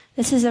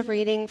This is a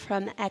reading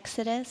from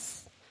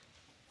Exodus,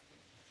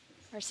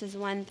 verses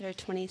 1 through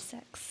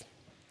 26,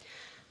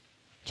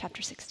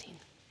 chapter 16.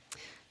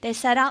 They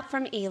set out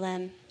from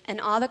Elim, and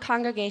all the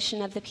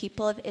congregation of the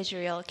people of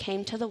Israel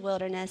came to the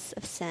wilderness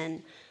of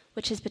Sin,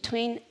 which is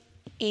between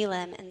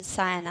Elim and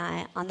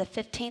Sinai, on the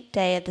 15th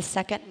day of the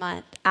second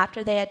month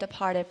after they had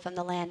departed from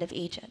the land of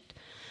Egypt.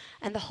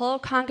 And the whole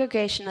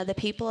congregation of the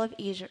people of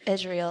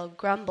Israel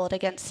grumbled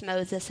against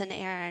Moses and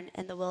Aaron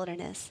in the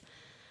wilderness.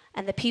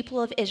 And the people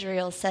of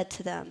Israel said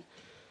to them,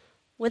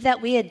 "Would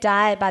that we had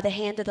died by the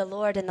hand of the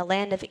Lord in the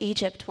land of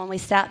Egypt, when we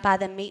sat by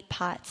the meat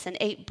pots and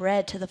ate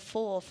bread to the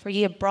full, for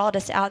ye have brought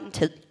us out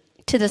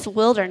into this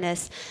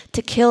wilderness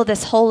to kill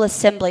this whole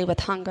assembly with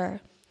hunger."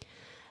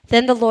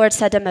 Then the Lord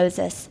said to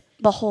Moses,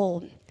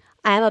 "Behold,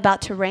 I am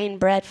about to rain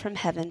bread from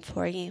heaven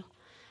for you,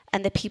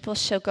 and the people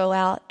shall go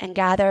out and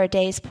gather a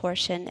day's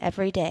portion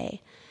every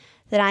day,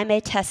 that I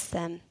may test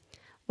them,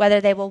 whether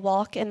they will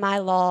walk in my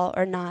law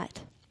or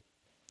not.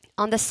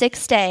 On the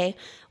 6th day,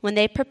 when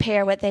they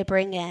prepare what they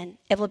bring in,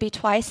 it will be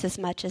twice as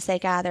much as they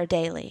gather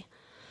daily."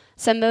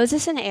 So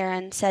Moses and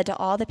Aaron said to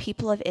all the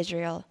people of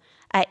Israel,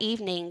 "At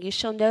evening you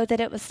shall know that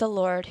it was the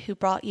Lord who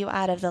brought you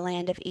out of the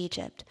land of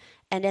Egypt,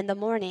 and in the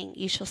morning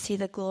you shall see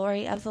the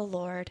glory of the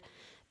Lord,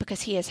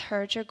 because he has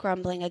heard your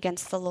grumbling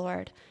against the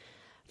Lord.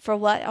 For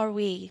what are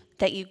we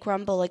that you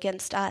grumble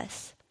against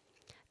us?"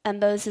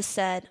 And Moses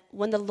said,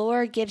 "When the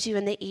Lord gives you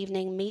in the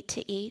evening meat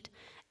to eat,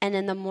 and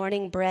in the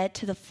morning bread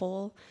to the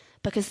full,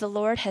 because the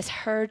Lord has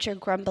heard your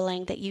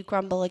grumbling that you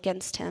grumble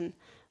against him,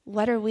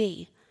 what are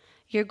we?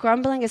 Your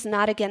grumbling is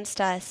not against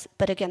us,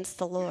 but against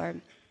the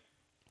Lord."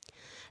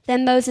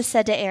 Then Moses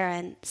said to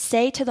Aaron,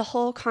 "Say to the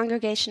whole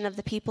congregation of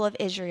the people of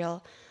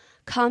Israel,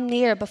 'Come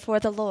near before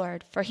the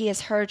Lord, for he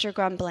has heard your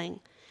grumbling.'"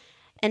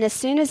 And as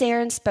soon as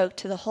Aaron spoke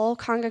to the whole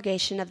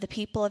congregation of the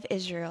people of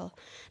Israel,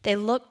 they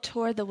looked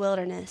toward the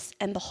wilderness,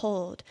 and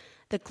behold,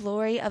 the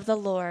glory of the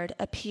Lord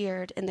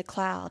appeared in the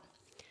cloud.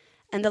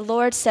 And the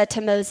Lord said to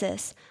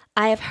Moses,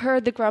 "I have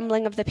heard the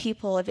grumbling of the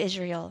people of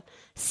Israel.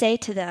 Say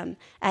to them,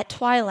 at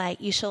twilight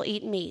you shall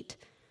eat meat,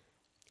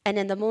 and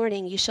in the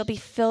morning you shall be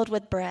filled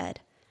with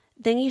bread.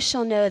 Then you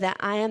shall know that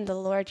I am the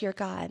Lord your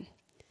God."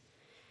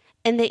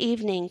 In the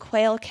evening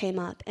quail came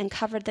up and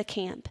covered the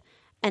camp,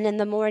 and in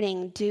the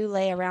morning dew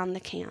lay around the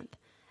camp.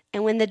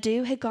 And when the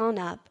dew had gone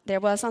up, there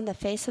was on the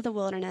face of the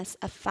wilderness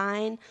a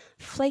fine,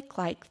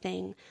 flake-like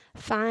thing,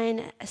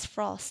 fine as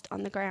frost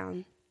on the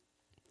ground.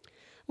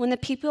 When the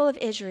people of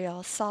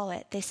Israel saw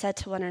it, they said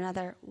to one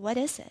another, "What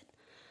is it?"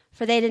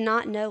 For they did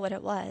not know what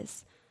it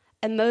was.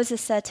 And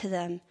Moses said to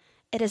them,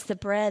 "It is the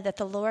bread that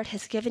the Lord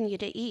has given you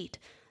to eat.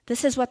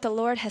 This is what the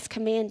Lord has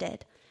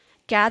commanded.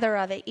 Gather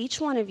of it, each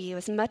one of you,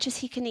 as much as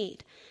he can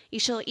eat. You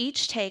shall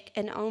each take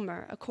an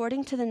omer,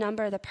 according to the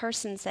number of the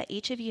persons that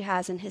each of you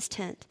has in his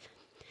tent."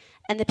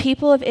 And the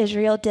people of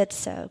Israel did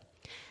so.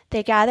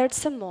 They gathered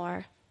some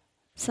more,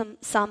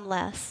 some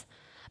less.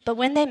 But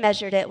when they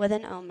measured it with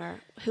an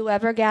omer,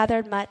 whoever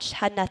gathered much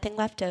had nothing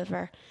left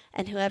over,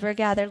 and whoever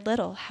gathered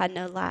little had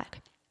no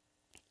lack.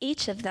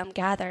 Each of them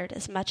gathered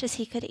as much as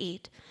he could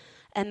eat.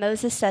 And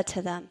Moses said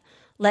to them,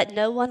 "Let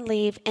no one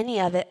leave any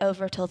of it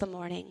over till the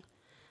morning."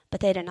 But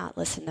they did not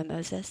listen to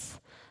Moses.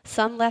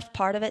 Some left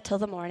part of it till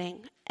the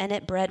morning, and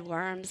it bred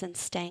worms and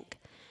stank.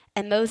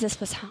 And Moses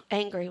was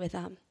angry with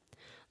them.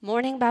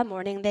 Morning by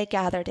morning they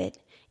gathered it,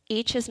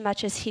 each as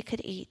much as he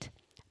could eat.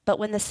 But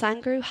when the sun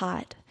grew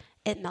hot,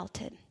 it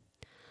melted.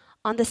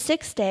 On the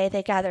 6th day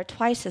they gathered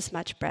twice as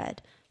much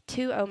bread,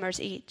 2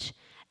 omers each.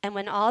 And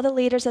when all the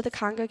leaders of the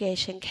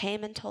congregation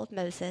came and told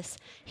Moses,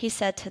 he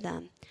said to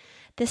them,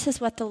 "This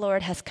is what the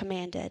Lord has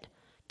commanded.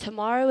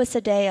 Tomorrow is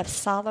a day of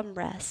solemn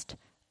rest,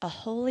 a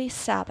holy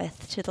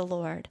Sabbath to the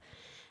Lord.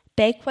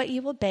 Bake what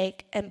you will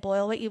bake and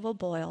boil what you will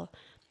boil,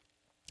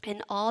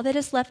 and all that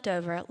is left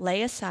over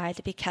lay aside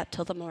to be kept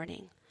till the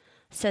morning."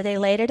 So they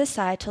laid it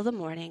aside till the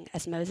morning,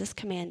 as Moses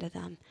commanded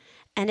them,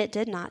 and it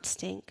did not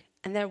stink,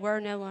 and there were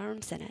no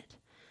worms in it.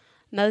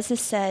 Moses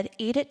said,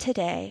 "Eat it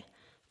today,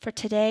 for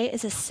today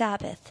is a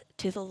Sabbath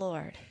to the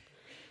Lord.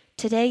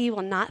 Today you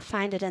will not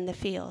find it in the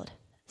field.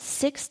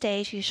 6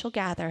 days you shall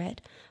gather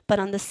it, but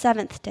on the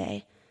 7th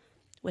day,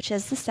 which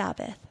is the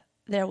Sabbath,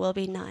 there will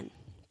be none."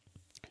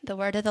 The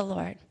word of the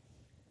Lord.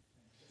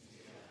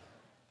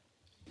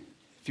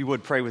 If you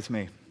would, pray with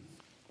me.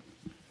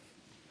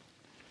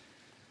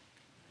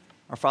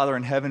 Our Father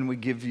in heaven, we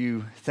give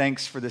you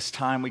thanks for this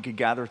time we could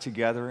gather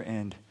together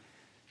and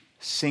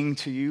sing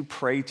to you,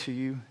 pray to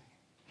you,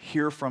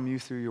 hear from you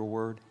through your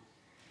word.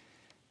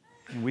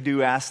 And we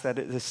do ask that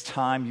at this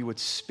time you would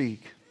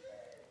speak.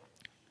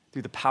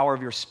 Through the power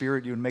of your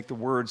Spirit, you would make the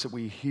words that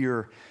we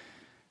hear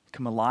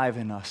come alive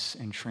in us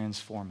and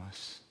transform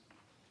us.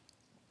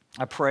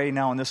 I pray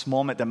now in this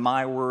moment that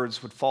my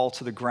words would fall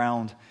to the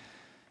ground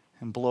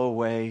and blow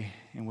away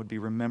and would be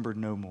remembered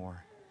no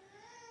more.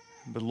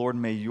 But Lord,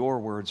 may your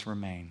words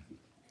remain,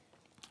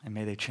 and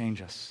may they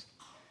change us.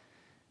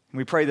 And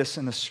we pray this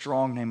in the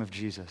strong name of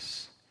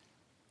Jesus.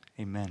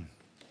 Amen.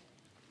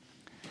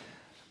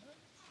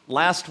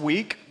 Last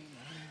week,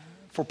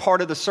 for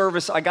part of the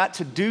service, I got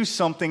to do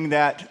something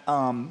that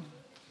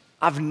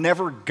I've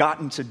never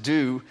gotten to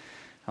do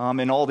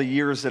in all the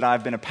years that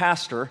I've been a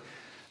pastor.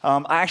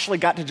 I actually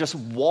got to just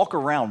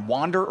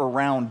wander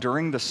around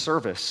during the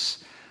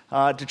service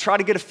to try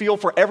to get a feel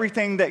for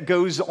everything that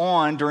goes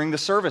on during the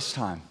service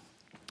time.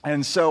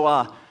 And so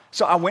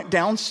I went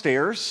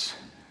downstairs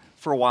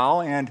for a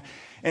while, and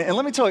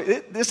let me tell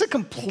you, it's a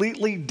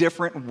completely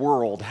different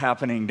world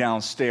happening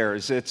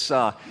downstairs. It's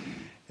a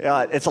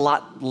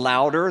lot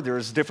louder.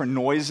 There's different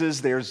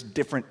noises. There's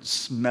different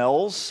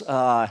smells.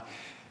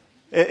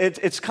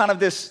 It's kind of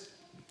this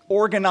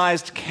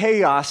organized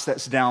chaos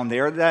that's down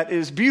there that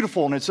is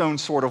beautiful in its own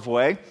sort of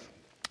way.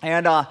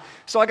 And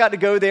so I got to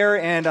go there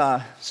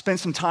and spend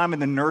some time in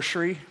the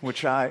nursery,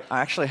 which I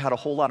actually had a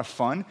whole lot of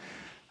fun.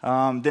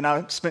 Then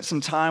I spent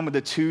some time with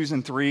the 2s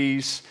and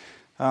 3s,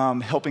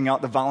 helping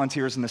out the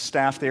volunteers and the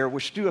staff there,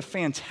 which do a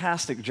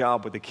fantastic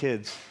job with the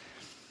kids.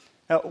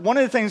 One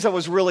of the things that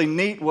was really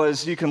neat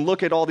was you can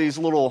look at all these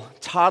little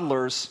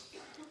toddlers,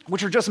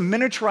 which are just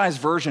miniaturized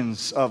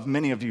versions of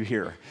many of you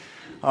here.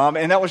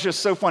 And that was just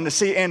so fun to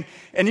see. And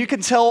you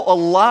can tell a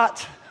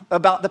lot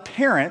about the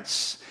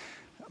parents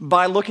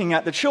by looking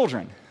at the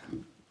children.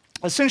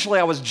 Essentially,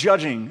 I was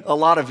judging a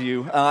lot of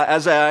you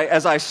as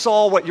I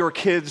saw what your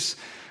kids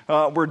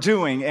were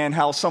doing and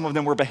how some of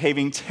them were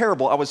behaving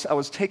terrible. I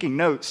was taking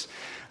notes.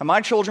 And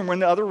my children were in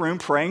the other room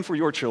praying for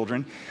your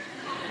children.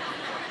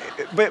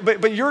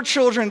 But your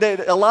children,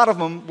 a lot of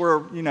them were,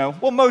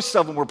 most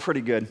of them were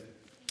pretty good.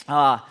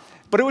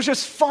 But it was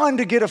just fun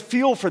to get a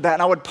feel for that.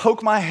 And I would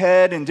poke my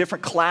head in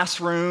different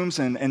classrooms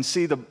and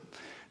see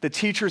the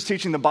teachers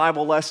teaching the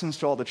Bible lessons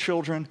to all the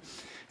children.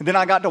 And then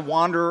I got to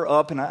wander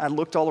up, and I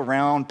looked all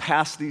around,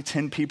 past the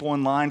 10 people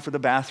in line for the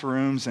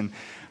bathrooms, and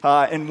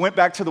went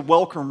back to the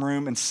welcome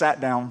room and sat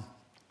down.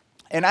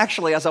 And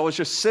actually, as I was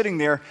just sitting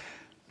there,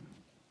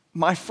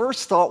 my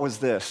first thought was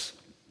this: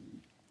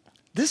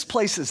 this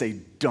place is a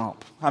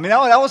dump. I mean,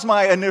 that was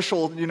my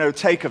initial,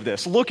 take of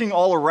this. Looking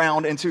all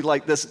around into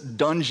like this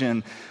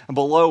dungeon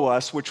below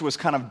us, which was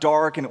kind of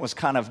dark and it was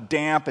kind of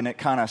damp and it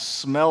kind of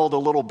smelled a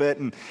little bit.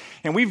 And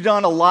we've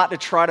done a lot to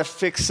try to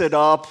fix it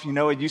up.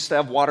 It used to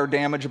have water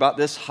damage about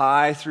this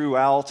high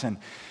throughout. And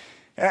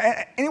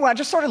anyway, I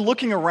just started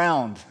looking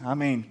around. I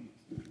mean,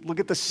 look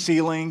at the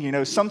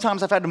ceiling.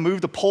 Sometimes I've had to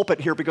move the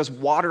pulpit here because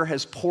water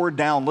has poured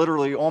down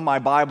literally on my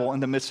Bible in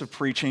the midst of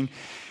preaching.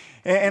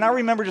 And I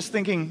remember just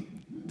thinking,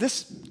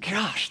 this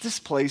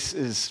place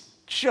is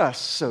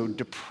just so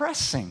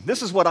depressing.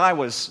 This is what I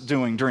was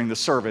doing during the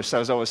service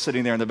as I was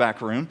sitting there in the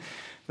back room.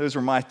 Those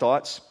were my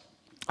thoughts.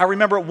 I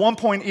remember at one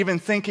point even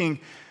thinking,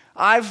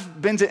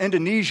 I've been to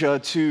Indonesia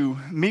to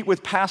meet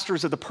with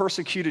pastors of the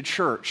persecuted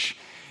church,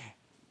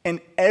 and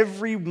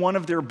every one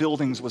of their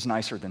buildings was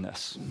nicer than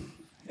this.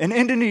 In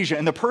Indonesia,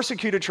 in the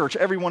persecuted church,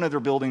 every one of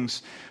their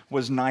buildings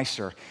was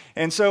nicer.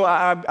 And so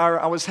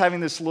I was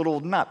having this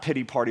little, not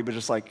pity party, but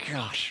just like,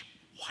 gosh,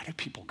 why do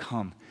people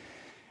come?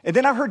 And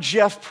then I heard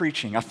Jeff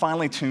preaching. I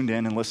finally tuned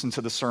in and listened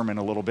to the sermon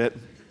a little bit.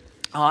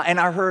 And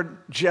I heard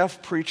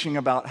Jeff preaching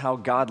about how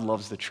God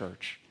loves the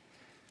church.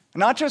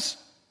 Not just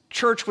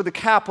church with a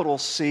capital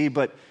C,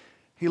 but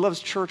he loves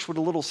church with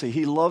a little c.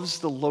 He loves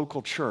the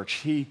local church.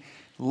 He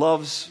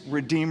loves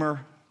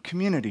Redeemer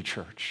Community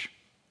Church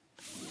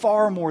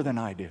far more than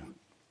I do.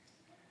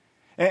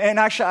 And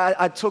actually,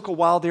 I took a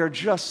while there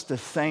just to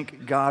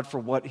thank God for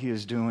what he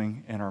is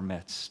doing in our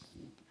midst.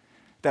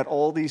 That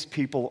all these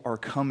people are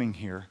coming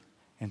here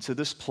into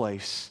this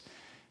place,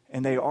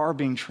 and they are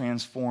being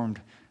transformed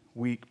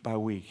week by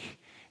week.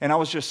 And I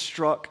was just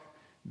struck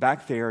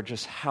back there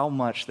just how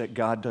much that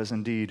God does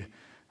indeed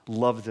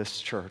love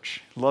this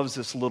church, loves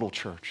this little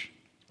church.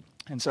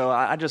 And so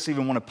I just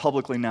even want to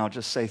publicly now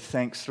just say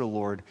thanks to the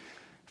Lord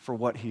for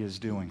what he is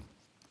doing.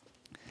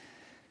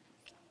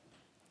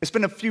 It's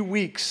been a few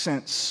weeks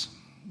since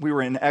we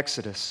were in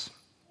Exodus.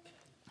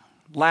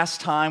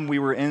 Last time we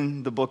were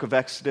in the book of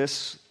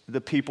Exodus,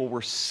 the people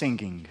were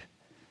singing.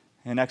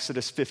 In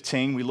Exodus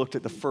 15, we looked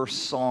at the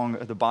first song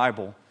of the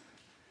Bible.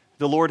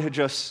 The Lord had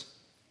just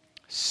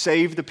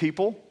saved the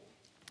people.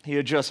 He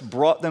had just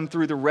brought them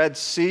through the Red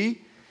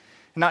Sea.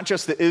 Not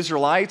just the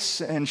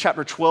Israelites. In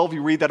chapter 12,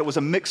 you read that it was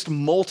a mixed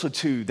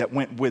multitude that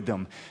went with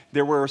them.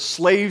 There were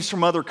slaves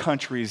from other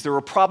countries. There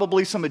were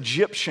probably some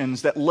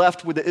Egyptians that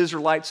left with the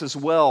Israelites as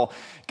well.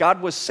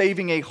 God was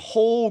saving a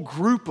whole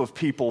group of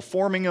people,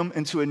 forming them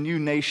into a new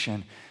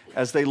nation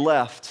as they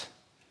left.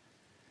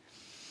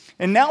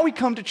 And now we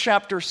come to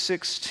chapter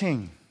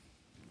 16.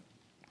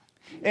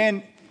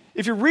 And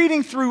if you're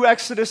reading through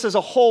Exodus as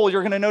a whole,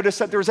 you're going to notice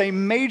that there's a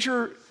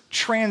major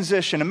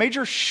transition, a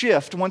major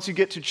shift once you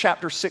get to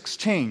chapter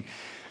 16.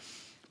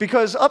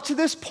 Because up to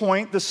this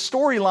point, the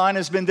storyline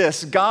has been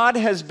this: God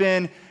has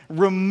been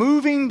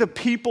removing the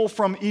people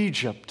from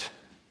Egypt.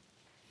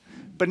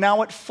 But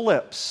now it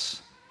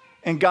flips,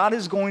 and God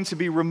is going to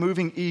be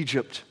removing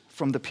Egypt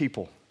from the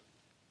people.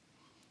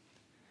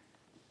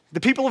 The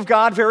people of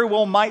God very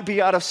well might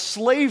be out of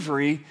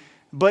slavery,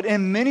 but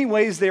in many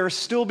ways they are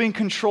still being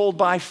controlled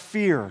by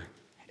fear.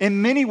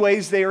 In many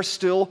ways, they are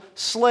still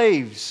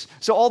slaves.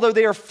 So although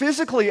they are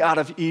physically out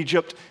of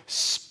Egypt,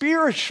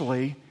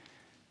 spiritually,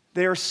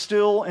 they are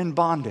still in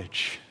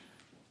bondage.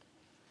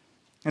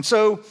 And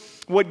so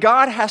what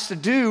God has to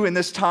do in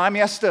this time,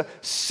 he has to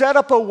set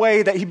up a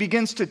way that he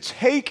begins to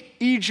take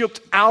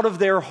Egypt out of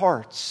their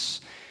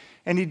hearts.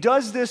 And he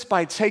does this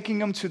by taking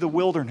them to the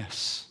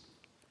wilderness.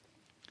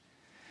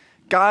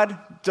 God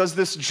does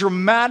this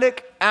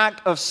dramatic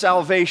act of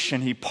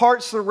salvation. He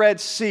parts the Red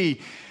Sea.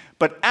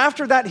 But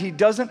after that, he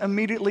doesn't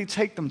immediately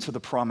take them to the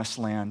promised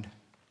land.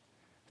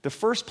 The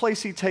first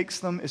place he takes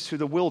them is to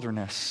the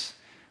wilderness,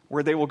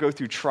 where they will go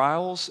through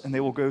trials and they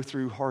will go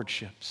through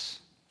hardships.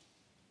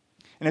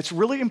 And it's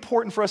really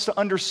important for us to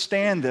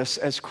understand this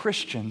as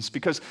Christians,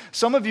 because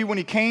some of you, when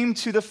you came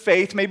to the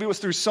faith, maybe it was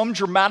through some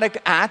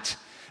dramatic act.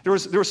 There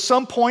was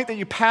some point that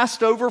you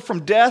passed over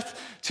from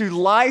death to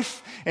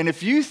life. And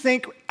if you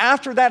think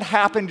after that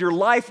happened, your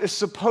life is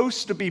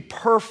supposed to be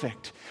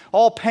perfect,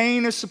 all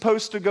pain is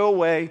supposed to go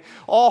away,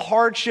 all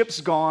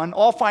hardships gone,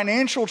 all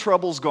financial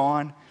troubles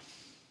gone,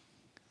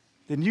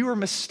 then you are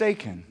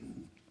mistaken.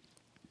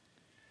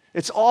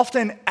 It's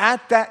often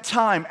at that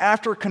time,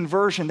 after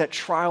conversion, that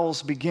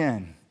trials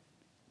begin.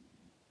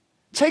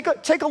 Take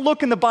a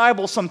look in the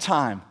Bible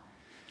sometime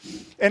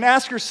and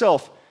ask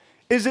yourself,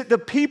 is it the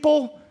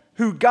people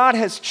who God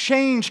has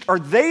changed, are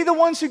they the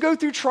ones who go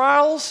through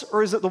trials,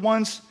 or is it the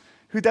ones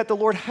that the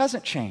Lord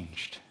hasn't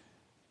changed?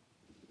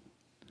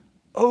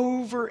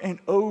 Over and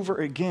over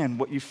again,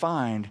 what you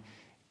find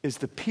is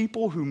the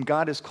people whom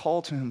God has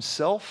called to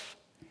himself,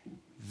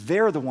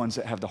 they're the ones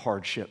that have the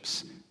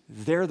hardships.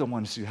 They're the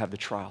ones who have the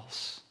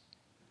trials.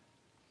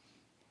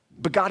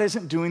 But God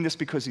isn't doing this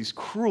because he's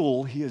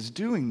cruel. He is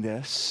doing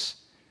this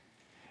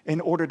in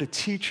order to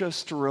teach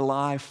us to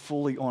rely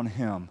fully on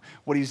him.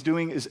 What he's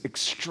doing is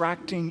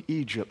extracting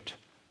Egypt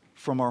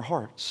from our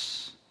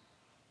hearts.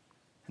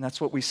 And that's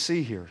what we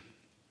see here.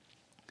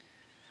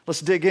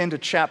 Let's dig into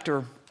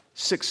chapter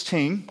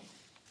 16.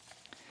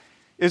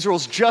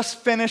 Israel's just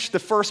finished the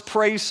first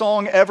praise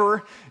song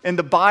ever in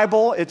the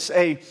Bible. It's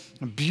a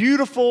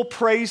beautiful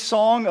praise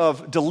song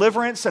of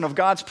deliverance and of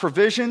God's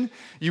provision.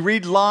 You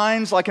read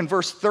lines like in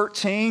verse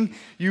 13,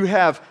 you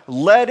have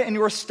led in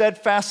your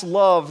steadfast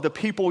love the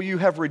people you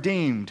have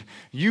redeemed.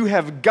 You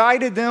have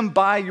guided them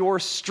by your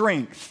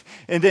strength.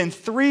 And then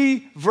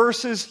 3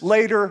 verses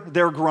later,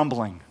 they're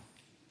grumbling.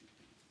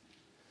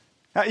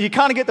 Now, you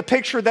kind of get the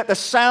picture that the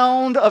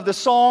sound of the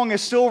song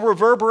is still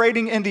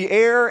reverberating in the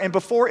air, and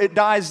before it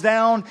dies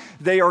down,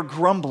 they are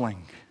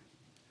grumbling.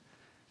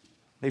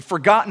 They've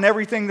forgotten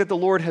everything that the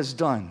Lord has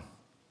done.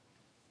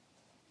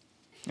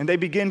 And they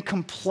begin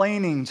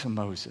complaining to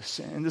Moses.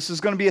 And this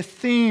is going to be a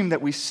theme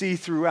that we see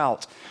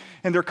throughout.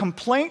 And their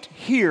complaint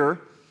here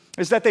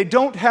is that they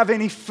don't have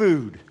any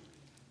food.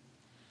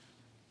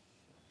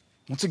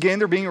 Once again,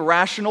 they're being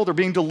irrational, they're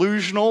being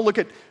delusional. Look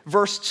at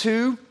verse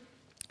 2.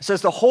 It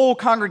says, the whole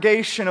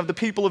congregation of the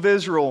people of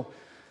Israel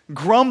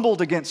grumbled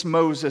against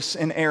Moses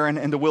and Aaron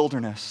in the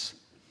wilderness.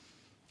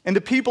 And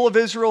the people of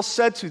Israel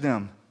said to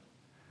them,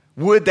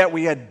 would that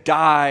we had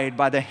died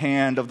by the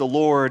hand of the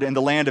Lord in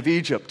the land of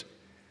Egypt,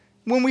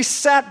 when we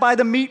sat by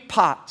the meat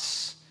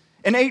pots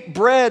and ate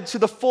bread to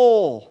the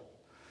full.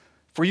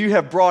 For you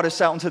have brought us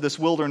out into this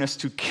wilderness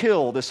to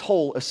kill this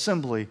whole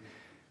assembly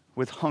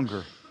with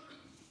hunger.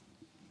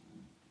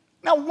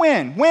 Now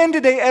when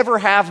did they ever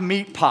have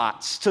meat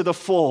pots to the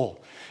full?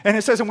 And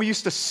it says, and we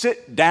used to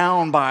sit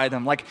down by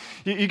them. Like,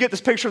 you get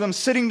this picture of them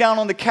sitting down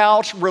on the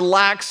couch,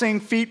 relaxing,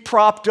 feet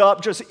propped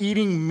up, just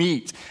eating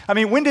meat. I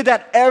mean, when did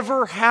that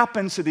ever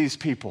happen to these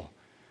people?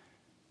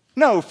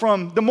 No,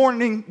 from the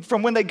morning,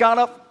 from when they got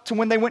up to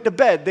when they went to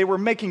bed, they were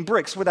making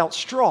bricks without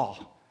straw.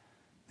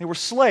 They were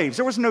slaves.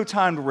 There was no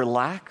time to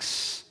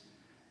relax.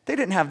 They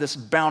didn't have this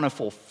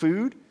bountiful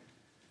food.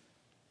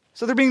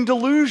 So they're being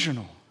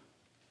delusional.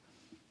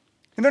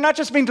 And they're not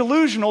just being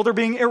delusional, they're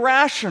being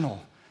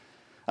irrational.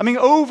 I mean,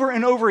 over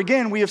and over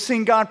again, we have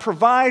seen God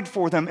provide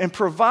for them and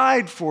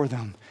provide for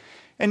them.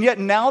 And yet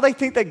now they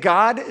think that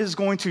God is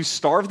going to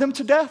starve them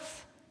to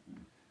death.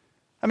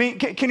 I mean,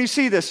 can you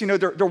see this? You know,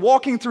 they're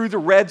walking through the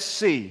Red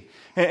Sea.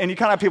 And you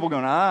kind of have people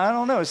going, I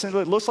don't know.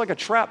 It looks like a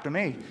trap to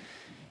me.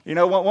 You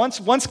know,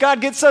 once God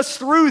gets us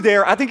through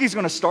there, I think he's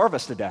going to starve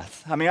us to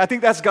death. I mean, I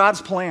think that's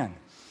God's plan.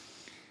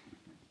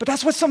 But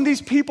that's what some of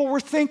these people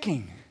were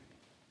thinking.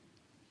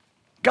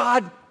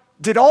 God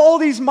did all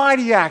these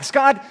mighty acts.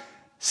 God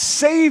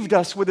saved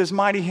us with his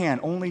mighty hand,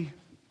 only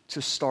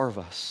to starve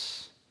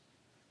us.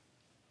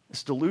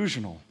 It's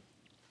delusional.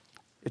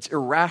 It's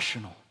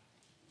irrational.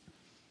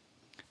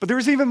 But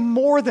there's even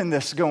more than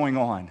this going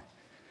on.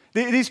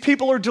 These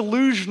people are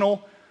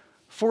delusional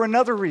for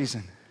another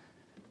reason.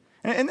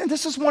 And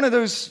this is one of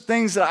those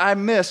things that I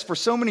missed for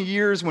so many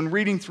years when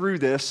reading through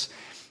this.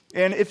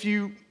 And if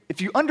you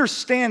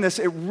understand this,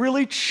 it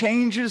really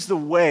changes the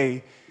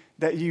way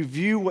that you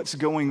view what's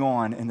going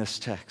on in this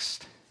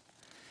text.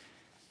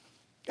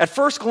 At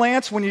first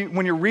glance, when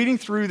you're reading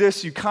through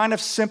this, you kind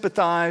of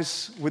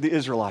sympathize with the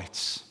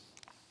Israelites,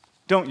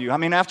 don't you? I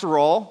mean, after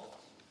all,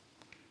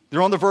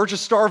 they're on the verge of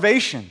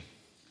starvation.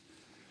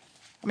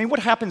 I mean, what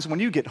happens when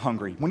you get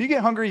hungry? When you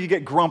get hungry, you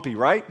get grumpy,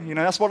 right?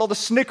 That's what all the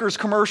Snickers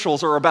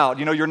commercials are about.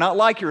 You're not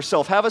like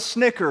yourself. Have a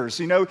Snickers.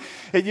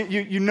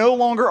 You no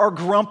longer are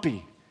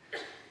grumpy.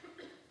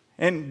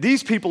 And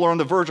these people are on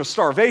the verge of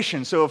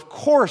starvation, so of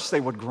course they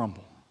would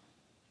grumble.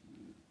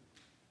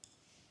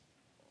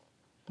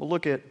 Well,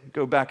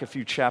 go back a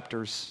few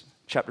chapters,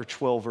 chapter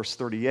 12, verse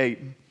 38,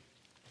 and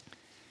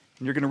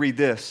you're going to read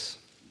this.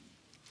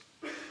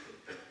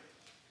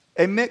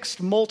 A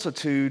mixed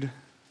multitude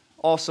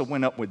also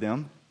went up with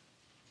them,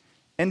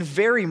 and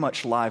very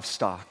much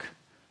livestock,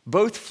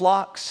 both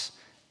flocks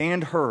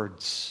and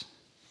herds.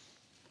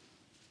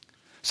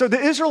 So the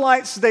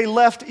Israelites, they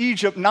left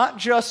Egypt not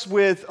just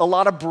with a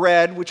lot of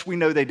bread, which we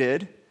know they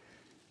did,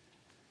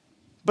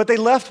 but they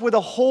left with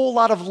a whole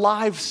lot of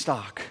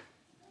livestock,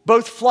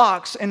 both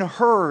flocks and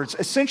herds.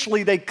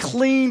 Essentially, they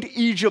cleaned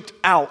Egypt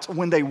out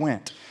when they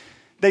went.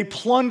 They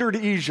plundered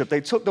Egypt.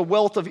 They took the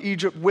wealth of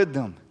Egypt with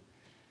them.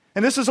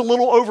 And this is a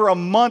little over a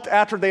month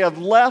after they have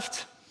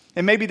left,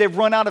 and maybe they've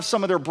run out of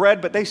some of their bread,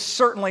 but they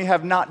certainly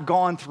have not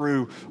gone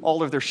through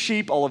all of their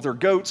sheep, all of their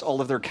goats, all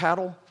of their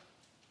cattle.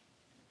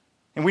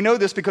 And we know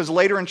this because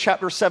later in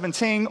chapter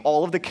 17,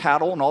 all of the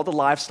cattle and all the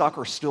livestock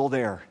are still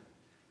there.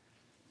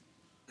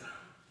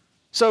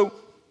 So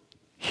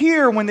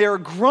here, when they're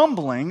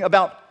grumbling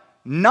about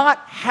not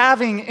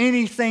having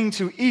anything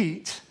to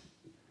eat,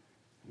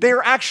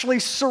 they're actually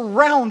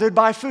surrounded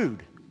by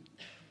food.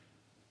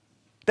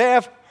 They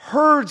have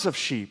herds of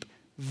sheep,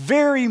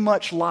 very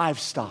much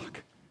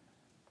livestock.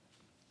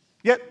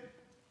 Yet,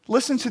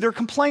 listen to their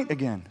complaint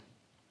again.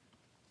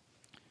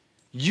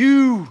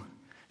 You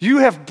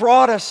have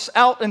brought us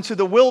out into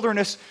the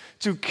wilderness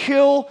to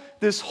kill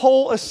this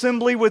whole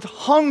assembly with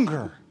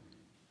hunger.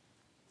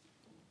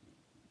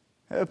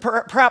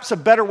 Perhaps a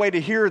better way to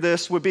hear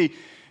this would be,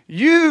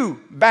 you,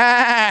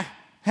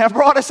 have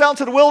brought us out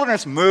to the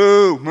wilderness,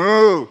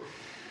 moo,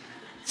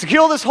 to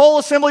kill this whole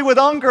assembly with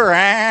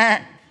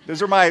hunger.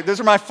 Those are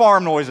my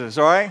farm noises,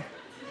 all right?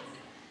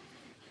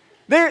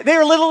 They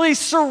are literally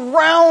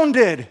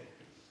surrounded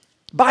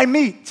by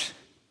meat,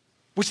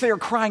 which they are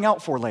crying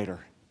out for later.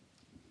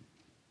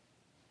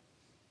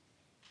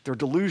 They're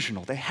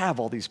delusional. They have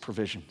all these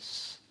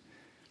provisions.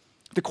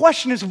 The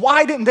question is,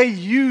 why didn't they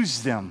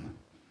use them?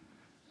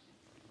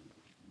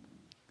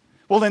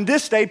 Well, in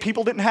this day,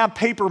 people didn't have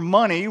paper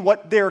money.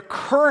 What their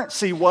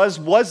currency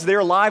was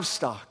their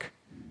livestock.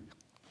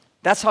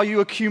 That's how you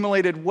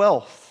accumulated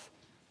wealth.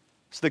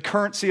 It's the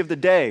currency of the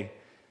day.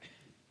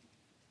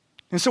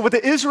 And so what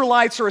the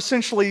Israelites are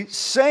essentially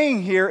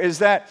saying here is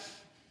that,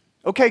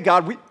 okay,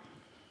 God,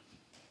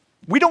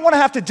 we don't want to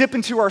have to dip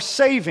into our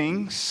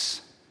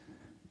savings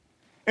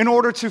in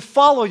order to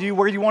follow you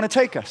where you want to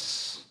take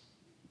us.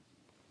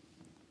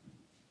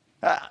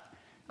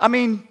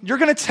 You're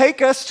going to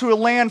take us to a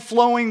land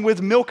flowing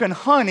with milk and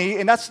honey,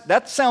 and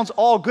that sounds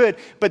all good,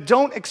 but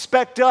don't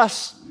expect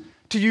us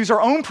to use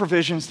our own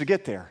provisions to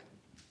get there.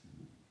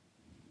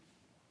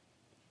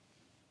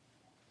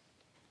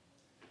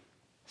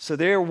 So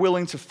they are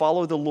willing to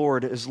follow the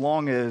Lord as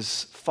long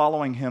as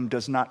following Him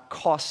does not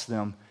cost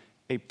them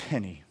a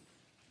penny.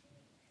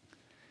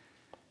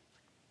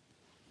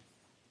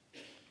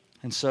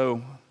 And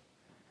so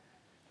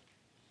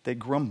they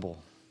grumble.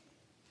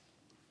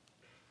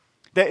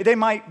 They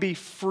might be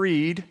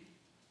freed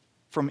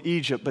from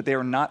Egypt, but they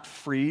are not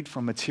freed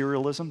from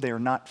materialism. They are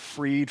not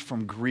freed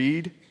from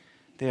greed.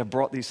 They have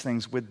brought these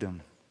things with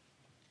them.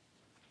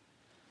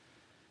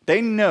 They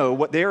know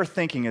what they are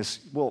thinking is,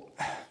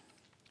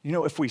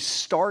 if we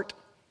start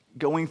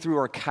going through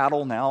our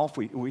cattle now, if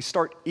we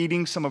start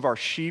eating some of our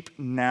sheep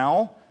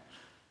now,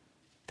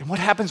 then what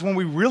happens when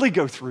we really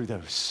go through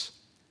those?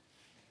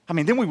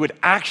 Then we would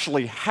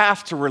actually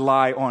have to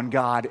rely on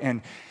God,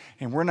 and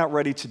we're not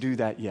ready to do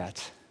that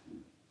yet.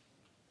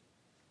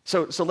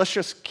 So let's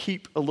just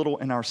keep a little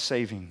in our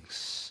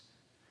savings.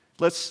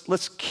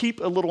 Let's keep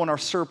a little in our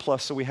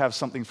surplus so we have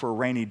something for a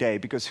rainy day,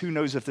 because who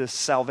knows if this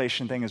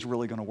salvation thing is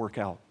really going to work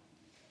out.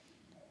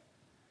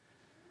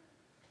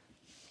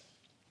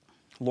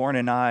 Lauren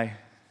and I,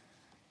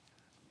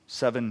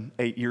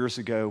 7-8 years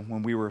ago,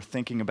 when we were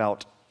thinking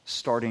about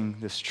starting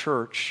this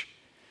church,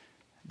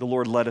 the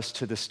Lord led us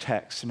to this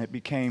text, and it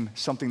became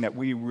something that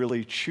we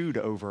really chewed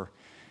over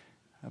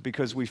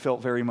because we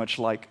felt very much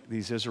like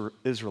these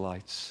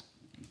Israelites.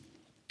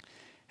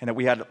 And that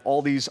we had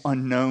all these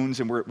unknowns,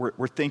 and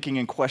we're thinking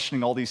and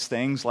questioning all these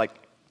things, like,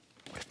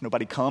 if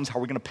nobody comes, how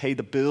are we going to pay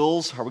the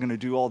bills? How are we going to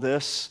do all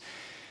this?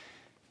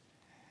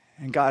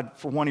 And God,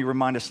 for one, He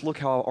reminded us, look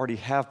how I already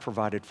have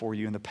provided for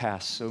you in the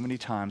past so many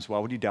times. Why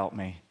would you doubt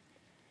me?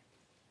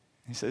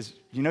 He says,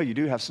 you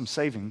do have some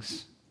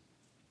savings.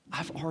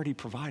 I've already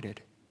provided.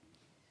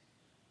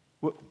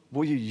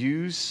 Will you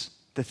use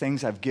the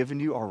things I've given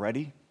you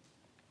already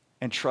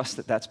and trust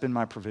that that's been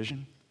my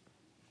provision?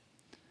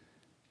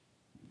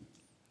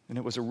 And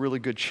it was a really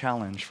good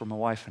challenge for my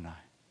wife and I.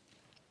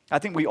 I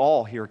think we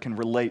all here can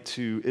relate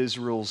to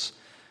Israel's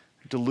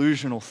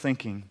delusional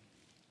thinking.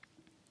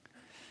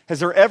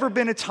 Has there ever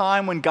been a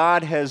time when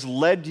God has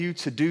led you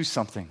to do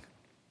something,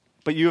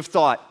 but you have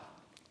thought,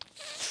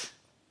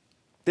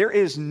 There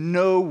is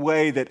no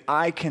way that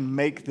I can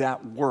make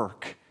that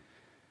work,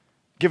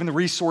 given the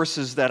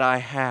resources that I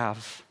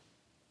have.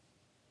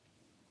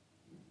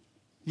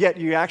 Yet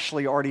you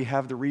actually already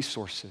have the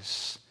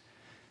resources.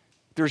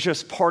 There's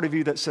just part of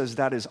you that says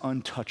that is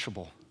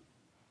untouchable.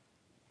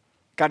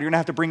 God, you're going to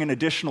have to bring in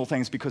additional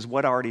things because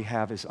what I already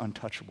have is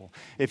untouchable.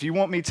 If you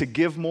want me to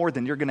give more,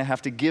 then you're going to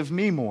have to give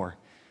me more.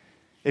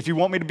 If you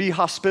want me to be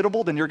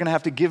hospitable, then you're going to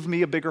have to give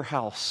me a bigger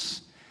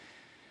house.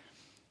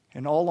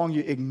 And all along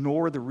you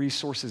ignore the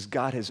resources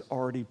God has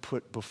already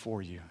put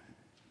before you.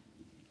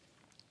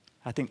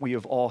 I think we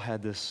have all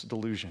had this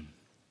delusion.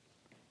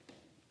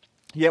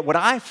 Yet what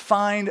I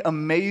find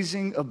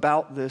amazing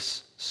about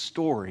this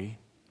story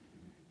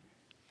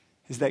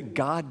is that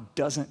God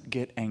doesn't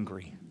get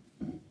angry.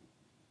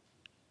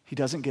 He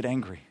doesn't get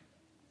angry.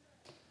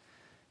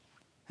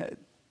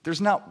 There's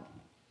not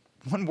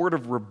one word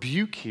of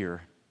rebuke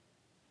here.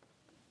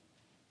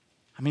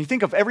 I mean,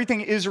 think of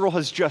everything Israel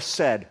has just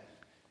said.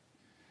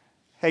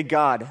 Hey,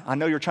 God, I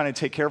know you're trying to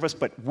take care of us,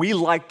 but we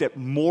liked it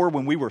more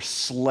when we were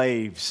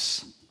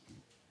slaves.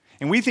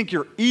 And we think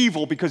you're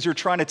evil because you're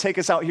trying to take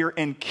us out here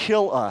and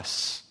kill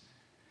us.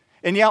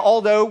 And yeah,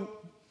 although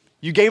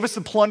you gave us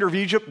the plunder of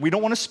Egypt, we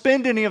don't want to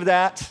spend any of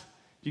that.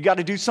 You got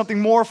to do something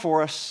more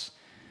for us.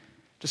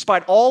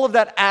 Despite all of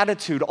that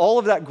attitude, all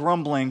of that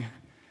grumbling,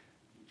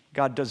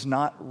 God does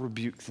not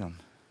rebuke them.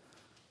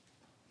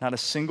 Not a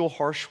single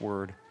harsh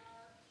word.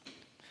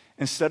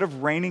 Instead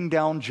of raining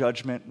down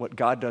judgment, what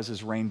God does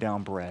is rain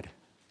down bread.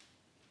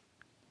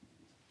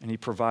 And He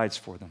provides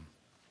for them.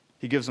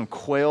 He gives them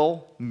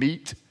quail,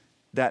 meat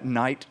that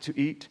night to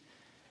eat,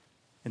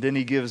 and then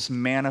He gives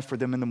manna for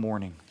them in the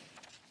morning.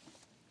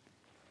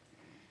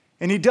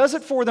 And He does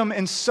it for them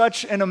in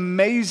such an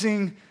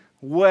amazing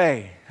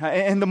way.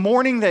 In the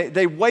morning,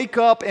 they wake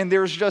up and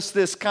there's just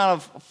this kind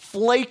of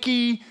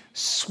flaky,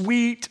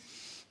 sweet,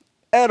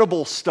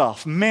 edible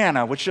stuff,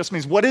 manna, which just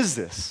means, what is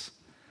this?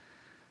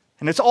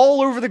 And it's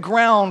all over the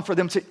ground for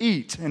them to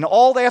eat. And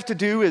all they have to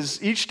do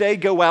is each day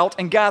go out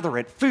and gather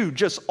it. Food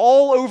just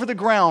all over the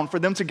ground for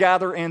them to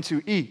gather and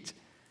to eat.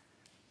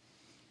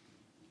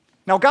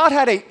 Now, God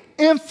had an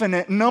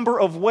infinite number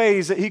of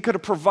ways that He could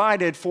have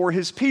provided for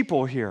His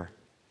people here.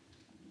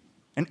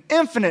 An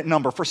infinite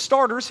number. For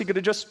starters, He could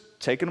have just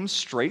taken them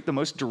straight, the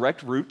most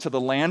direct route to the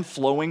land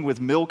flowing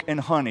with milk and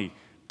honey.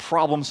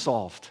 Problem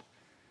solved.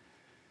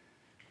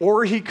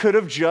 Or He could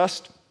have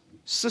just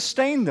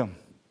sustained them.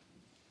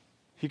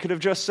 He could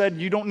have just said,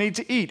 you don't need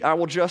to eat, I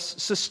will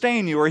just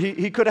sustain you. Or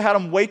he could have had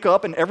them wake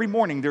up and every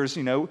morning there's,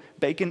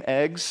 bacon,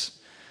 eggs,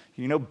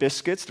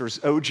 biscuits, there's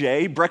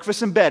OJ,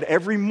 breakfast in bed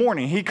every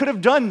morning. He could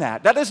have done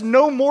that. That is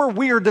no more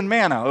weird than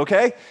manna,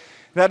 okay?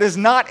 That is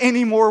not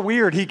any more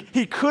weird.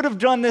 He could have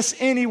done this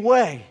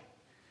anyway.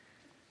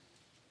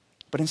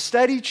 But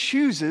instead He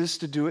chooses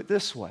to do it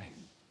this way.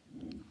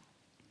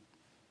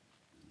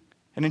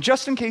 And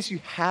just in case you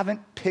haven't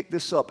picked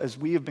this up as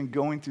we have been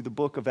going through the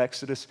book of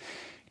Exodus,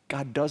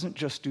 God doesn't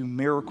just do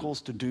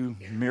miracles to do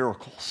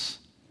miracles.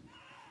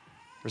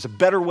 There's a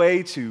better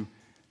way to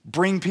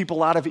bring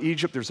people out of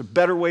Egypt. There's a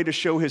better way to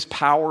show His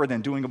power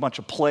than doing a bunch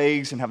of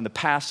plagues and having the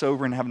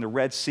Passover and having the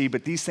Red Sea.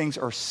 But these things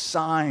are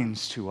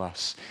signs to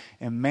us.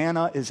 And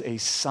manna is a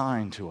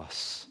sign to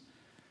us.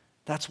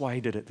 That's why He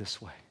did it this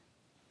way.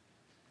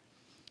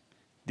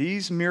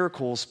 These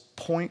miracles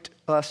point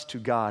us to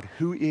God,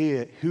 who He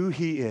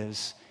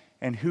is,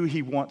 and who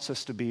He wants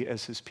us to be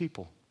as His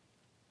people.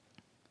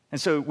 And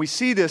so we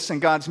see this in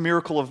God's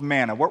miracle of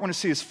manna. What we're going to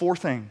see is 4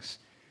 things.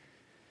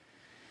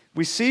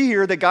 We see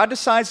here that God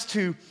decides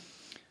to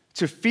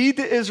feed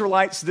the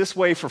Israelites this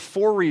way for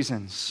 4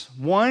 reasons.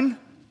 1,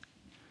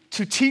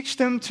 to teach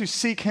them to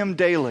seek Him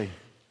daily.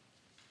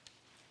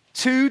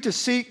 2,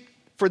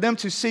 for them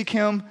to seek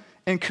Him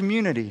in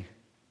community.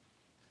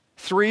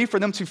 3, for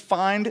them to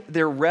find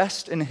their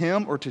rest in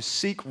Him or to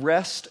seek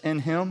rest in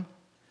Him.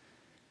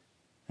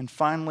 And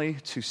finally,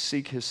 to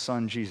seek His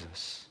Son,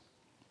 Jesus.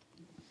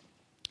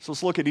 So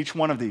let's look at each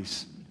one of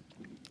these.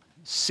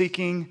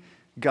 Seeking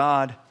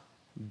God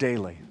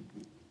daily.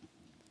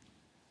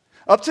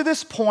 Up to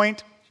this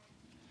point,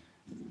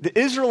 the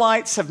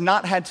Israelites have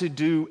not had to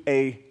do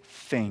a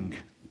thing.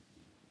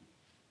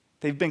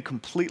 They've been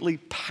completely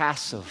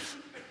passive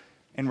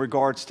in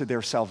regards to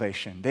their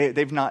salvation.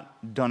 They've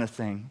not done a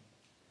thing.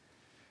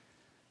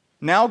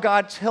 Now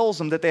God tells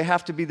them that they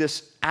have to be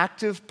this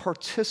active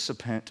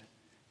participant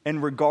in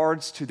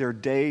regards to their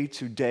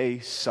day-to-day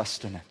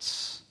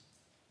sustenance.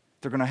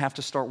 They're going to have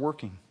to start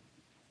working.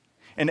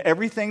 And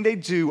everything they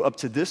do up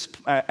to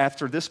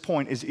after this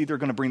point is either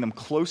going to bring them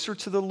closer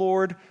to the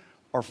Lord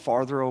or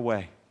farther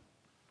away.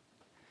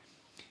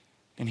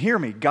 And hear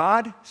me,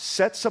 God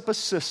sets up a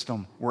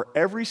system where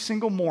every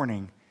single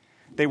morning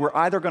they were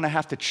either going to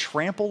have to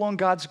trample on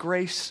God's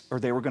grace or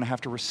they were going to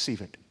have to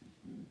receive it.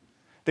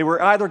 They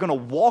were either going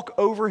to walk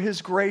over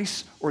His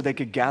grace or they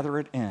could gather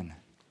it in.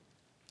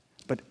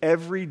 But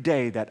every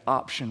day that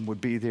option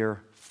would be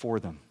there for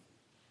them.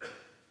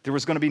 There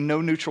was going to be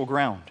no neutral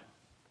ground.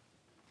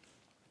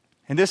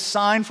 And this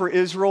sign for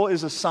Israel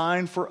is a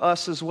sign for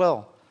us as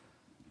well.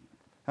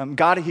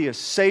 God, He has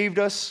saved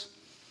us.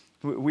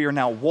 We are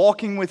now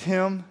walking with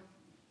Him.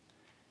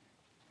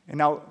 And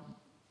now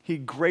He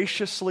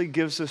graciously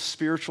gives us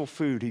spiritual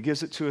food. He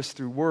gives it to us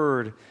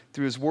through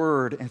His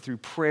Word, and through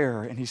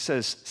prayer. And He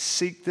says,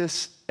 seek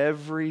this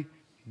every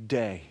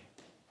day.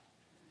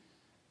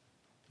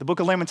 The book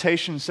of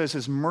Lamentations says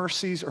His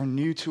mercies are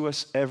new to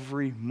us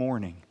every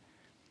morning.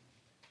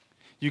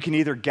 You can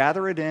either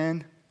gather it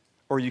in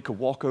or you could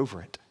walk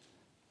over it.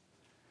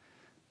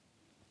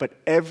 But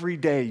every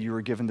day you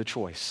are given the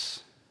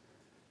choice.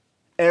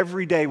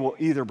 Every day will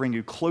either bring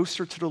you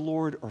closer to the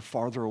Lord or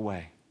farther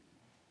away.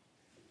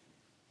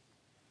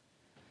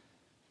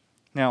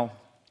 Now,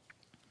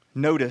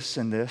 notice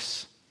in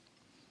this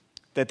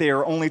that they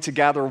are only to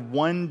gather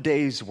 1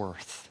 day's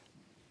worth.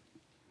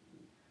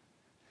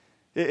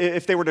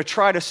 If they were to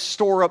try to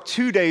store up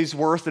 2 days'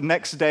 worth, the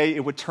next day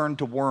it would turn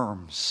to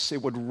worms.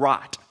 It would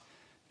rot.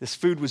 This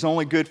food was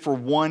only good for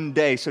 1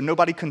 day, so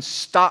nobody can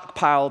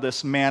stockpile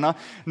this manna.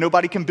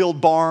 Nobody can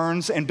build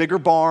barns and bigger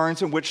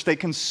barns in which they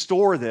can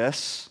store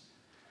this.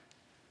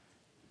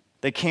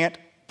 They can't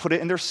put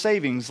it in their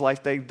savings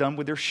like they've done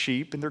with their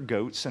sheep and their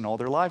goats and all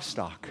their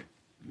livestock.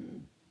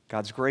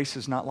 God's grace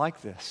is not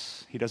like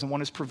this. He doesn't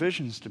want His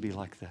provisions to be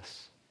like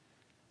this.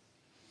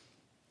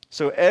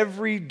 So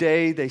every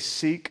day they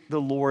seek the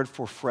Lord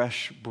for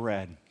fresh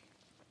bread.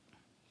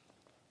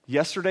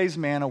 Yesterday's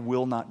manna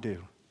will not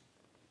do.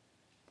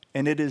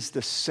 And it is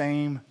the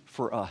same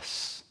for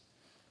us.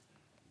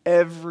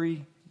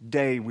 Every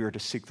day we are to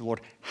seek the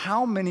Lord.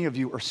 How many of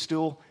you are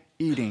still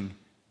eating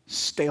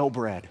stale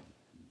bread?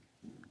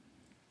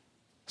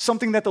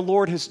 Something that the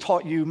Lord has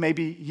taught you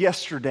maybe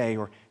yesterday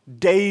or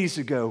days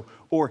ago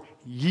or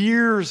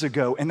years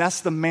ago, and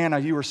that's the manna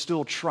you are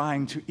still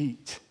trying to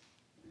eat.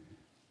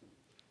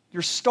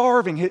 You're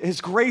starving. His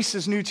grace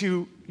is new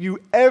to you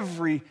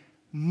every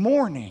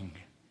morning.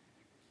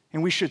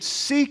 And we should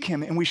seek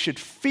Him and we should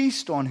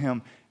feast on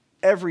Him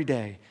every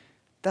day.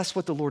 That's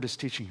what the Lord is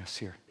teaching us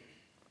here.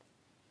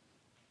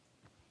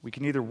 We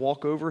can either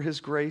walk over His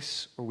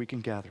grace or we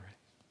can gather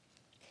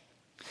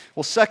it.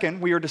 Well,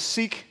 second, we are to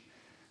seek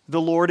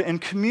the Lord in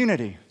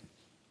community.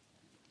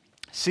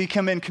 Seek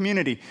Him in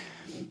community.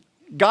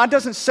 God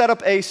doesn't set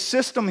up a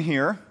system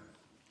here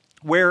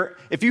where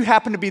if you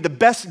happen to be the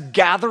best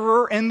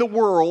gatherer in the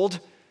world,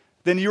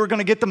 then you're going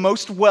to get the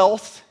most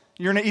wealth,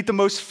 you're going to eat the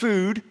most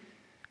food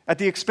at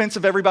the expense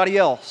of everybody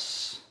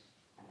else.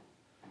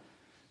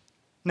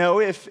 No,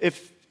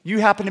 if you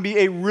happen to be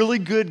a really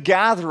good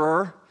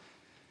gatherer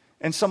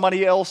and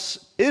somebody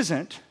else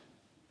isn't,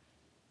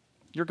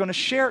 you're going to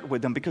share it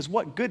with them, because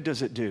what good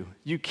does it do?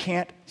 You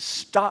can't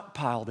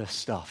stockpile this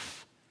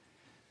stuff.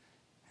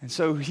 And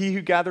so he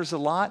who gathers a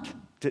lot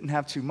didn't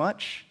have too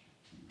much.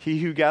 He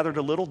who gathered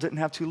a little didn't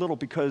have too little,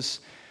 because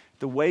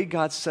the way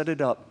God set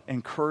it up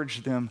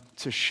encouraged them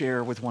to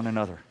share with one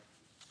another.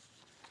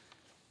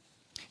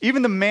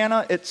 Even the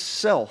manna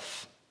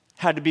itself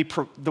had to be,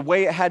 the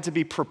way it had to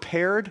be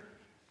prepared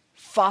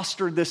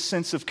fostered this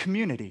sense of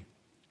community.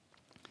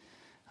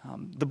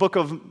 The book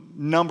of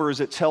Numbers,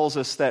 it tells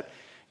us that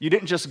you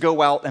didn't just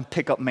go out and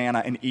pick up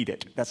manna and eat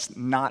it. That's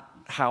not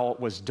how it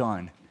was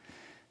done.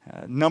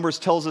 Numbers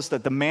tells us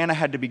that the manna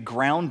had to be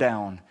ground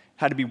down,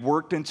 had to be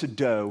worked into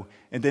dough,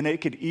 and then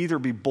it could either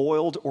be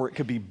boiled or it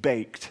could be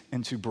baked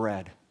into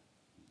bread.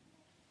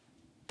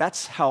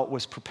 That's how it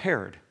was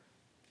prepared.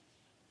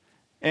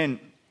 And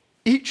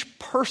each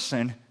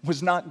person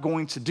was not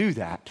going to do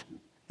that.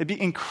 It'd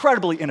be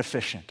incredibly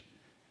inefficient.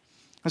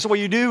 And so what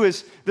you do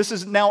is, this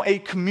is now a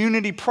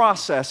community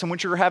process in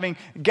which you're having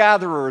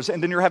gatherers,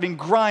 and then you're having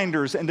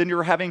grinders, and then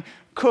you're having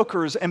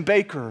cookers and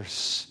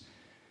bakers.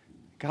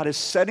 God is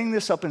setting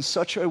this up in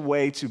such a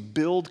way to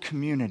build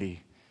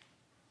community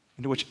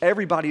into which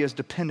everybody is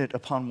dependent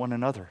upon one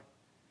another.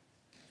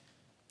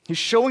 He's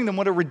showing them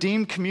what a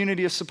redeemed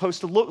community is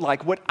supposed to look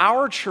like, what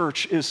our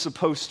church is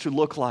supposed to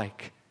look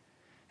like,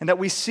 and that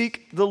we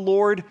seek the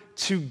Lord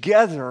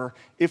together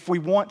if we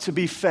want to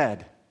be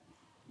fed.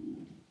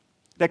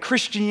 That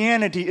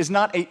Christianity is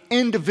not an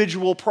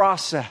individual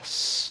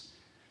process.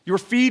 Your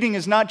feeding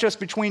is not just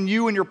between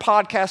you and your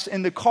podcast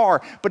in the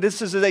car, but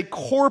this is a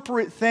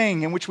corporate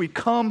thing in which we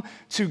come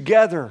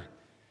together.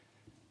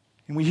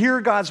 And we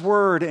hear God's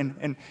word,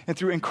 and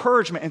through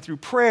encouragement and through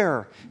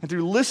prayer and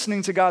through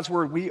listening to God's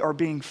word, we are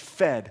being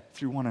fed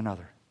through one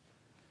another.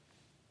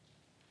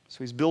 So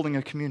He's building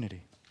a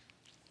community.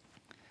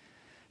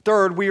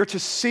 Third, we are to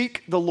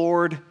seek the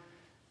Lord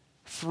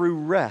through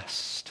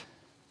rest.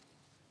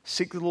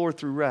 Seek the Lord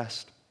through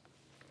rest.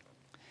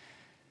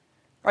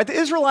 All right, the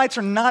Israelites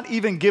are not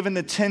even given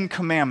the 10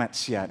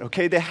 Commandments yet,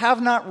 okay? They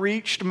have not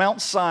reached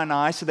Mount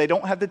Sinai, so they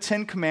don't have the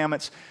 10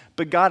 Commandments,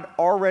 but God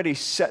already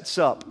sets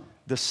up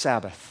the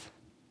Sabbath,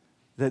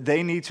 that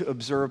they need to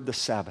observe the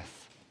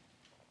Sabbath.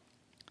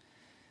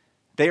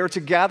 They are to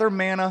gather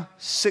manna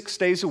 6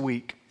 days a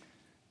week,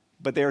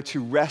 but they are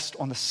to rest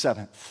on the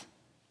 7th.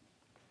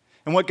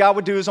 And what God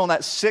would do is on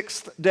that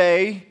 6th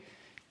day,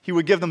 He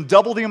would give them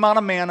double the amount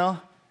of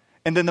manna,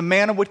 and then the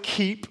manna would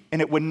keep,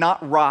 and it would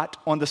not rot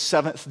on the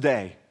 7th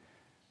day.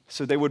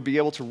 so they would be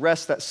able to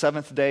rest that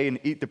seventh day and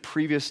eat the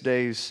previous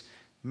day's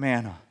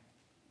manna.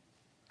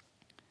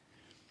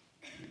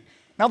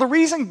 Now, the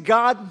reason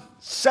God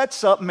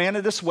sets up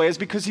manna this way is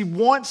because he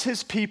wants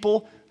his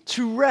people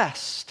to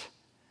rest.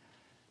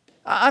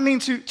 I mean,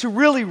 to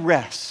really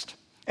rest.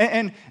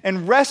 And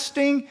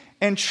resting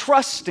and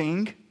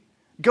trusting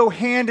go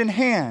hand in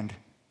hand.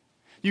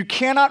 You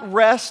cannot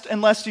rest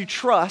unless you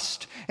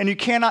trust, and you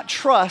cannot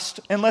trust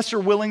unless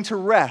you're willing to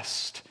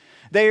rest.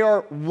 They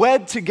are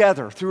wed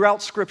together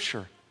throughout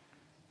Scripture,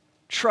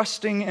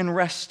 trusting and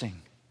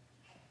resting.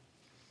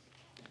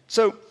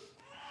 So,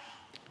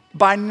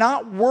 by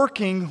not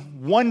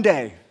working one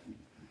day,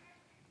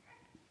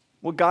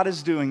 what God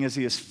is doing is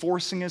he is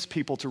forcing his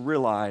people to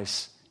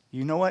realize,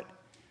 you know what?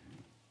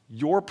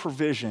 Your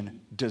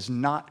provision does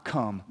not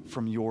come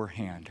from your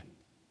hand.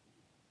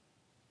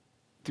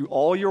 Through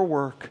all your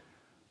work,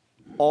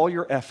 all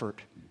your effort,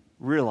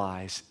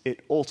 realize it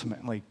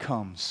ultimately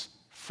comes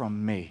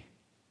from me.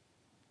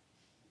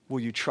 Will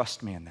you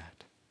trust me in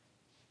that?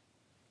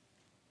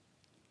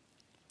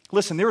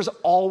 Listen, there is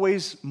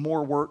always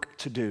more work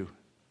to do.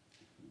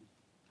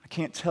 I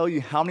can't tell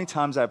you how many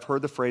times I've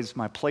heard the phrase,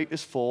 my plate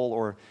is full,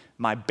 or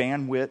my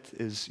bandwidth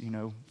is,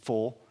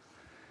 full.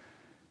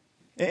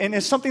 And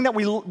it's something that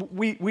we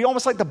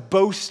almost like to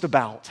boast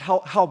about,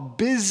 how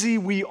busy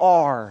we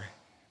are.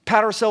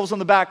 Pat ourselves on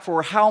the back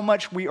for how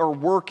much we are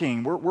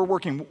working. We're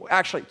working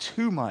actually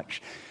too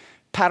much.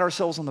 Pat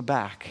ourselves on the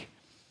back.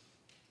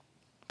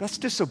 That's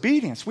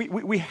disobedience.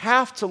 We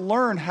have to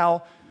learn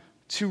how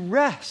to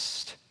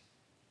rest.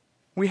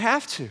 We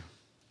have to.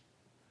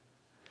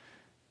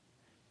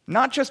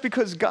 Not just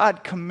because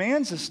God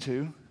commands us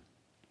to,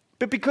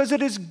 but because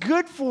it is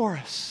good for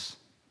us.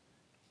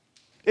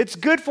 It's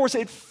good for us.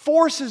 It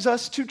forces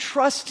us to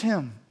trust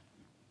him.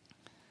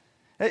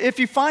 If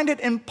you find it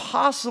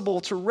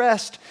impossible to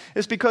rest,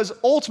 it's because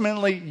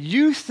ultimately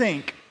you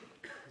think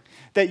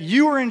that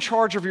you are in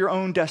charge of your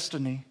own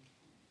destiny.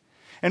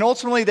 And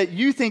ultimately that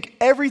you think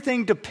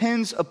everything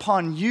depends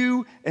upon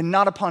you and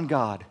not upon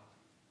God.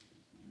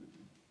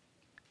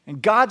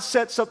 And God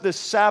sets up this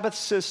Sabbath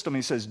system.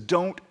 He says,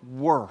 don't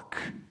work,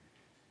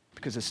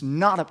 because it's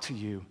not up to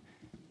you.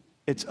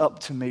 It's up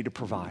to me to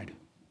provide.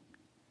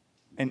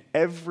 And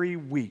every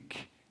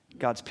week,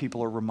 God's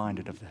people are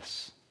reminded of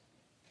this.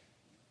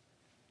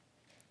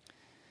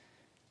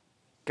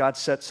 God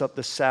sets up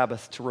the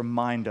Sabbath to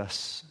remind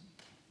us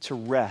to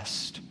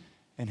rest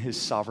in his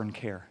sovereign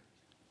care.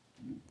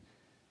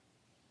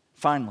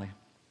 Finally,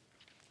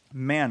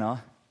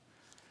 manna,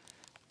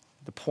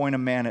 the point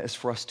of manna is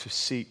for us to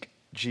seek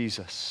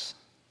Jesus.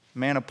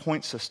 Manna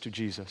points us to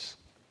Jesus.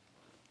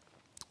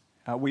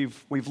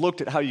 We've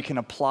looked at how you can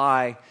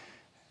apply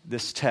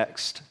this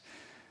text.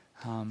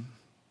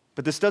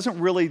 But this doesn't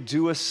really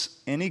do us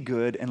any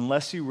good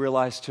unless you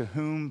realize to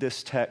whom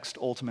this text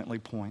ultimately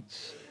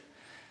points.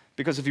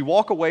 Because if you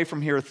walk away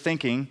from here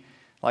thinking,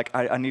 like,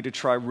 I need to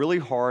try really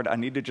hard, I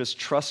need to just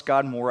trust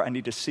God more, I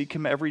need to seek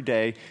him every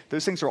day,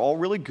 those things are all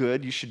really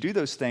good. You should do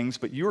those things,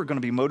 but you are going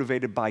to be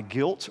motivated by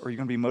guilt, or you're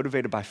going to be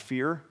motivated by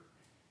fear.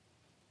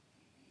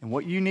 And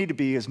what you need to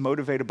be is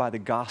motivated by the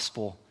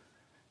gospel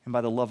and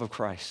by the love of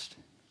Christ,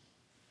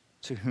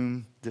 to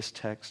whom this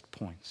text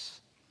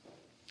points.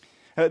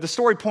 The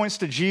story points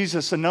to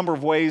Jesus a number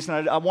of ways,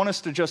 and I want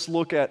us to just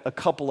look at a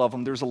couple of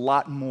them. There's a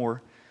lot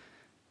more,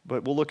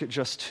 but we'll look at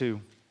just two.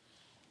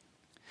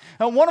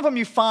 Now, one of them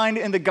you find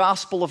in the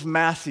Gospel of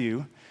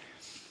Matthew,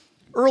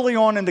 early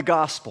on in the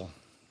Gospel,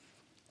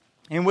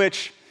 in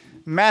which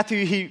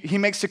Matthew, he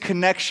makes a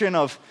connection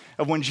of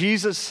when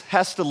Jesus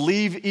has to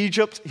leave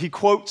Egypt. He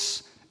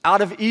quotes,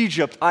 "Out of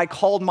Egypt I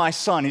called my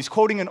son." He's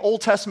quoting an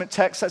Old Testament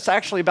text that's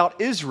actually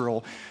about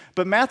Israel,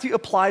 but Matthew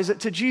applies it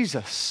to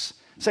Jesus,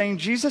 saying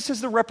Jesus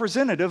is the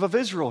representative of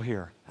Israel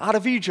here. Out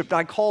of Egypt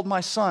I called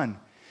my son.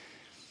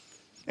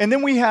 And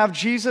then we have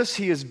Jesus,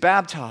 he is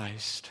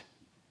baptized.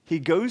 He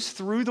goes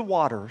through the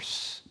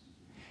waters,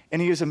 and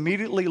he is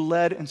immediately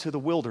led into the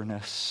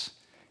wilderness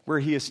where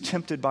he is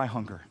tempted by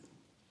hunger.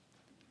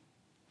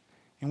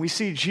 And we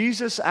see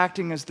Jesus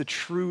acting as the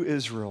true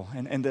Israel,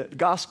 and the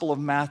Gospel of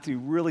Matthew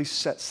really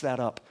sets that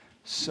up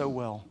so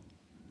well.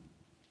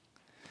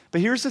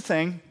 But here's the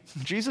thing,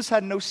 Jesus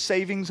had no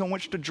savings on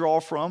which to draw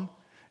from.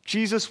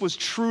 Jesus was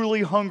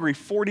truly hungry,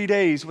 40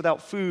 days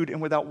without food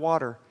and without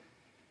water.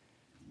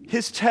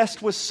 His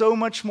test was so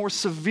much more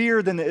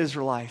severe than the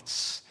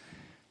Israelites.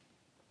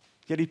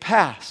 Yet he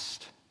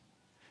passed.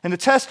 And the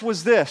test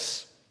was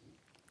this.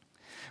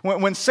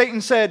 When Satan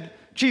said,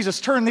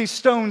 Jesus, turn these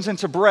stones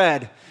into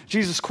bread,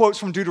 Jesus quotes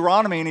from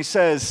Deuteronomy and he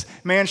says,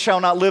 man shall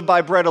not live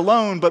by bread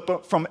alone,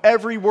 but from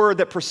every word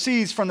that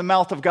proceeds from the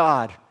mouth of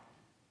God.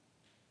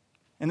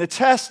 And the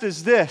test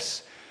is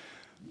this.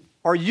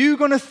 Are you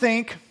going to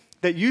think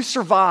that you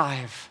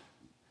survive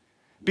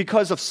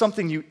because of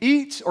something you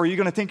eat, or are you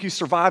going to think you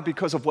survive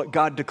because of what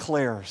God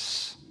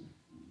declares?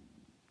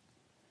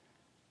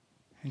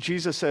 And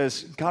Jesus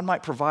says, God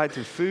might provide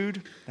through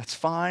food, that's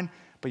fine,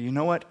 but you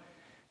know what?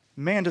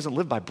 Man doesn't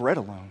live by bread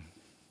alone.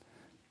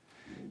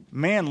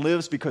 Man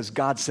lives because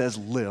God says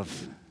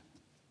live.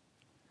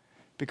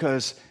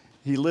 because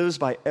he lives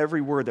by every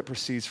word that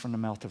proceeds from the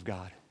mouth of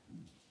God.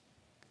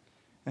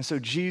 And so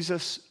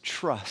Jesus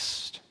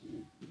trusts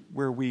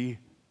where we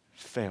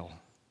fail.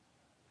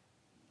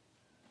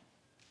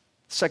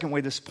 The second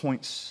way this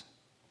points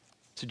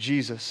to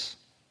Jesus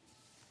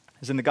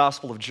is in the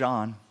Gospel of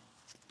John,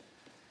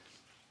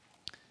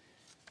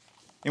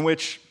 in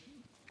which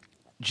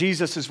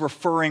Jesus is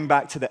referring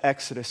back to the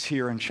Exodus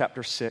here in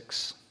chapter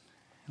 6.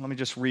 Let me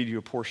just read you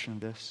a portion of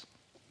this.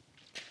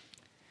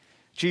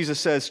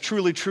 Jesus says,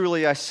 "Truly,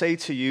 truly, I say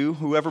to you,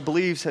 whoever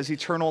believes has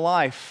eternal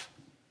life.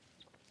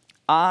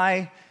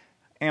 I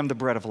am the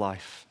bread of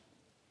life.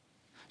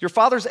 Your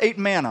fathers ate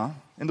manna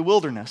in the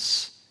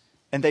wilderness,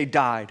 and they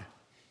died.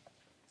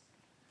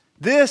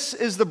 This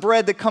is the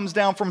bread that comes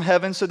down from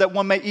heaven so that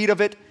one may eat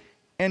of it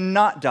and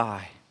not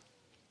die.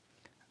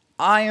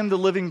 I am the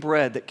living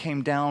bread that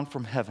came down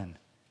from heaven.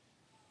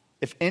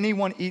 If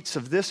anyone eats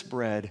of this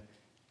bread,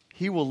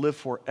 he will live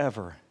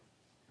forever.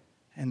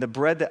 And the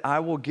bread that I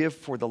will give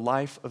for the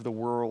life of the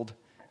world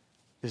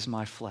is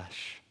my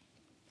flesh."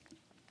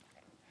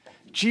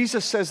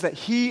 Jesus says that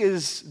he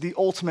is the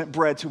ultimate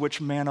bread to which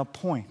manna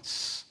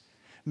points.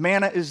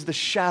 Manna is the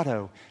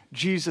shadow.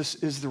 Jesus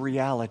is the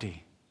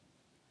reality.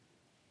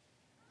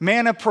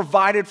 Manna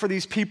provided for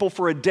these people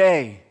for a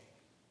day.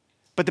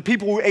 But the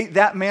people who ate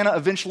that manna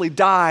eventually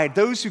died.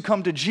 Those who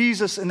come to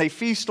Jesus and they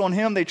feast on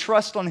him, they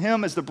trust on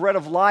him as the bread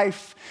of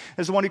life,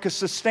 as the one who could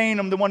sustain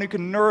them, the one who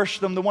could nourish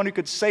them, the one who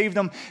could save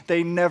them,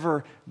 they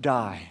never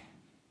die.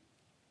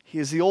 He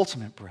is the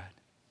ultimate bread.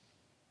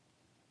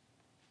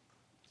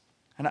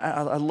 And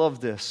I love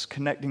this,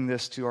 connecting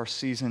this to our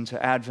season,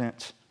 to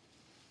Advent,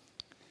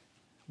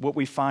 what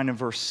we find in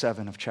verse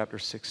 7 of chapter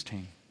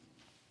 16.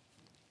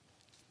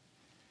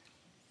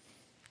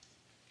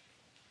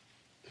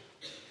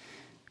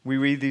 We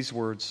read these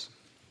words.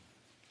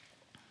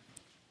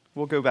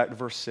 We'll go back to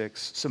verse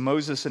 6. "So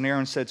Moses and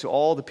Aaron said to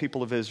all the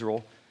people of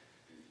Israel,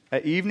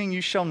 'At evening you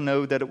shall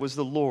know that it was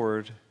the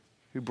Lord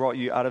who brought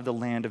you out of the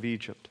land of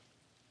Egypt.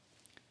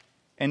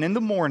 And in the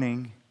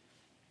morning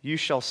you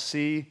shall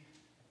see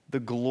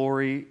the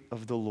glory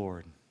of the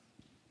Lord.'"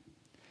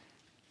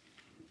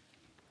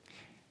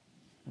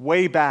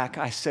 Way back,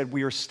 I said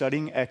we are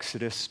studying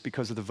Exodus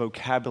because of the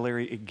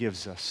vocabulary it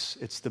gives us.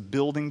 It's the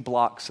building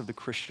blocks of the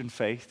Christian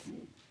faith.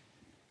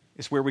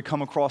 It's where we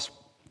come across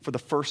for the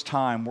first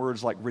time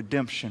words like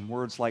redemption,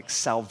 words like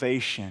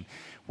salvation,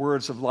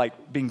 words of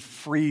like being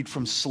freed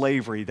from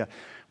slavery.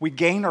 We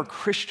gain our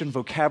Christian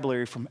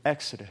vocabulary from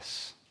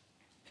Exodus.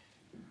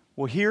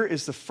 Well, here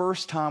is the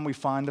first time we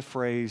find the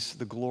phrase,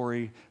 "the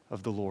glory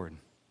of the Lord,"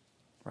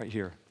 right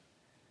here.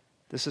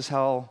 This is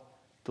how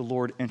the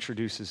Lord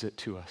introduces it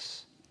to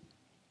us.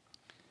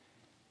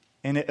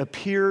 And it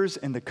appears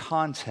in the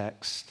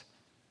context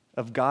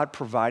of God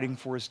providing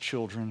for his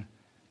children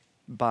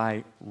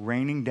by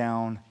raining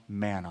down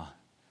manna,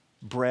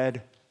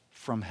 bread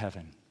from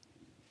heaven.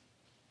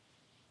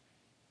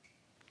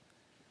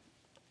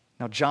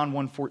 Now, John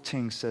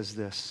 1:14 says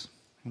this,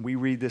 and we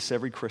read this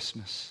every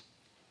Christmas.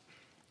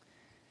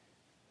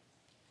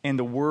 "And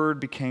the Word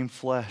became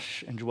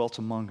flesh and dwelt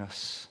among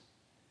us,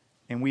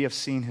 and we have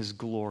seen his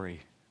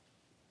glory.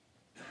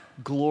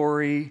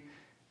 Glory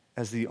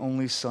as the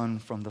only Son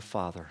from the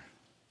Father,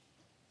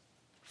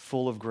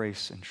 full of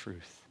grace and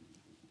truth."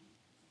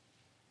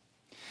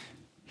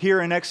 Here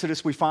in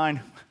Exodus, we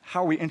find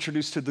how are we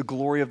introduced to the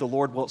glory of the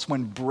Lord? Well, it's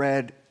when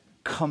bread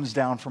comes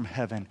down from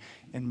heaven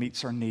and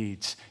meets our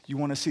needs. You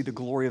want to see the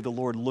glory of the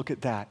Lord? Look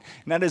at that.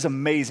 And that is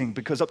amazing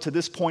because up to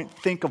this point,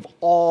 think of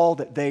all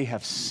that they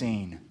have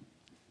seen.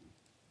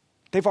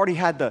 They've already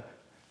had the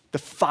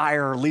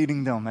fire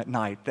leading them at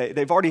night.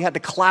 They've already had the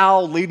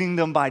cloud leading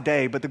them by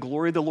day, but the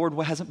glory of the Lord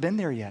hasn't been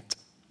there yet.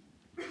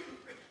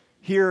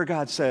 Here,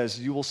 God says,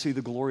 you will see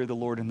the glory of the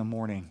Lord in the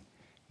morning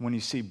when you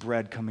see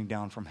bread coming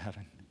down from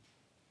heaven.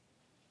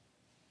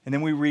 And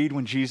then we read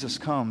when Jesus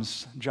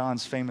comes,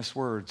 John's famous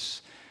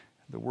words,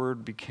 "The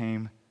Word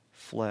became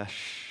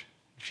flesh."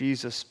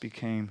 Jesus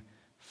became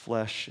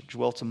flesh,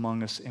 dwelt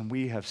among us, and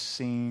we have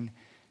seen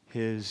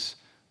his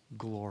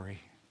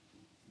glory.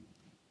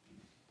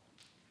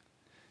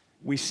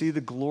 We see the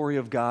glory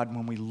of God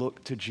when we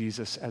look to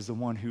Jesus as the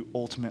one who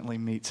ultimately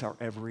meets our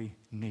every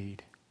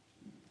need.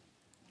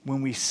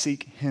 When we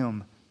seek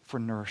him for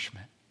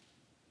nourishment.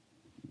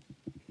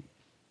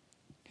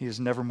 He is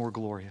never more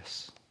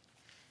glorious.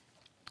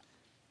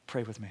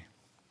 Pray with me.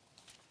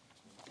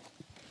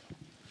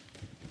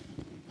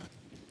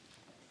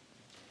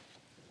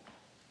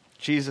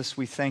 Jesus,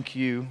 we thank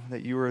you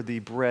that you are the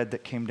bread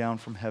that came down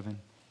from heaven.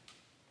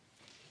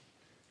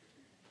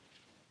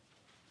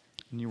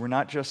 And you were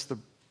not just the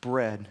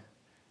bread,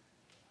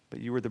 but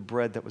you were the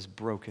bread that was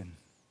broken.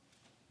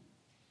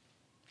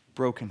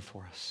 Broken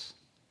for us.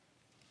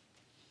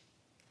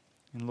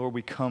 And Lord,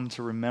 we come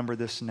to remember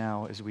this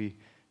now as we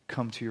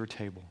come to your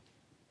table.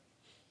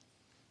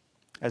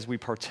 As we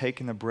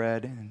partake in the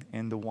bread and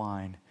in the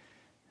wine,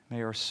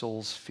 may our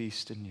souls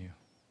feast in you.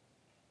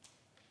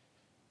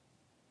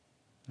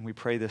 And we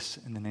pray this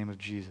in the name of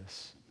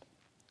Jesus.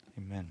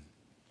 Amen.